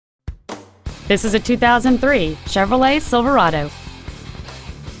This is a 2003 Chevrolet Silverado.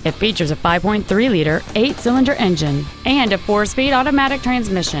 It features a 5.3-liter 8-cylinder engine and a 4-speed automatic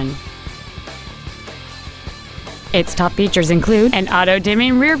transmission. Its top features include an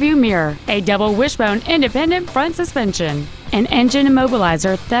auto-dimming rearview mirror, a double wishbone independent front suspension, an engine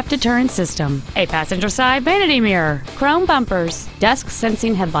immobilizer theft deterrent system, a passenger side vanity mirror, chrome bumpers, dusk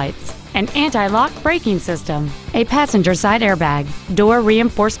sensing headlights, an anti-lock braking system, a passenger side airbag, door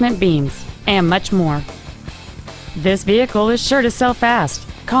reinforcement beams, and much more. This vehicle is sure to sell fast.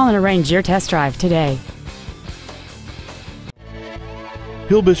 Call and arrange your test drive today.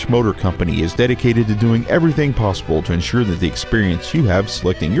 Hilbish Motor Company is dedicated to doing everything possible to ensure that the experience you have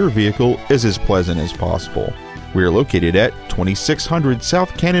selecting your vehicle is as pleasant as possible. We are located at 2600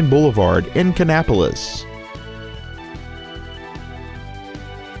 South Cannon Boulevard in Kannapolis.